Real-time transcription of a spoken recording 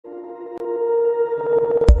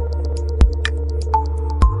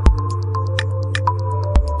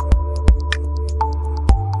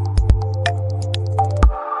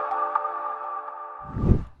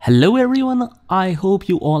Hello everyone, I hope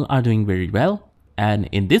you all are doing very well. And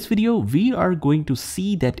in this video, we are going to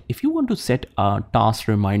see that if you want to set a task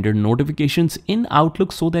reminder notifications in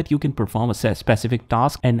Outlook so that you can perform a specific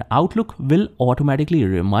task and Outlook will automatically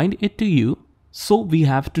remind it to you. So we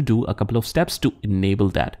have to do a couple of steps to enable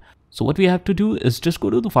that. So what we have to do is just go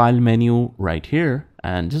to the file menu right here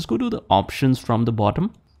and just go to the options from the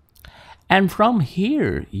bottom. And from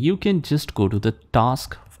here, you can just go to the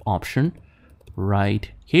task option right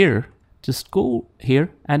here. Just go here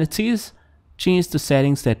and it says change the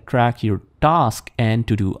settings that track your task and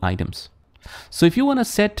to-do items. So if you want to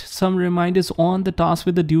set some reminders on the task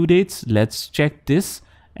with the due dates, let's check this.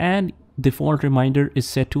 And default reminder is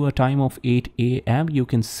set to a time of 8 a.m. You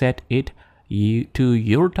can set it to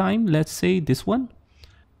your time, let's say this one,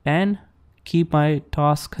 and keep my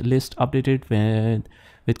task list updated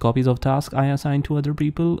with copies of tasks I assign to other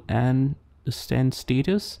people and the send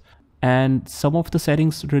status. And some of the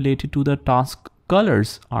settings related to the task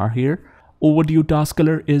colors are here. Overdue task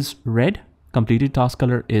color is red, completed task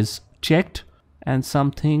color is checked, and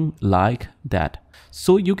something like that.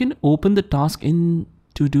 So you can open the task in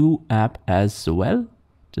to-do app as well.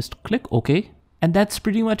 Just click OK. And that's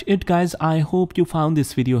pretty much it, guys. I hope you found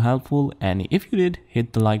this video helpful, and if you did,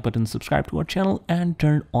 hit the like button, subscribe to our channel and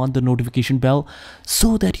turn on the notification bell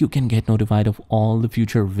so that you can get notified of all the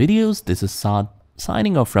future videos. This is Saad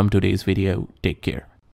signing off from today's video. Take care.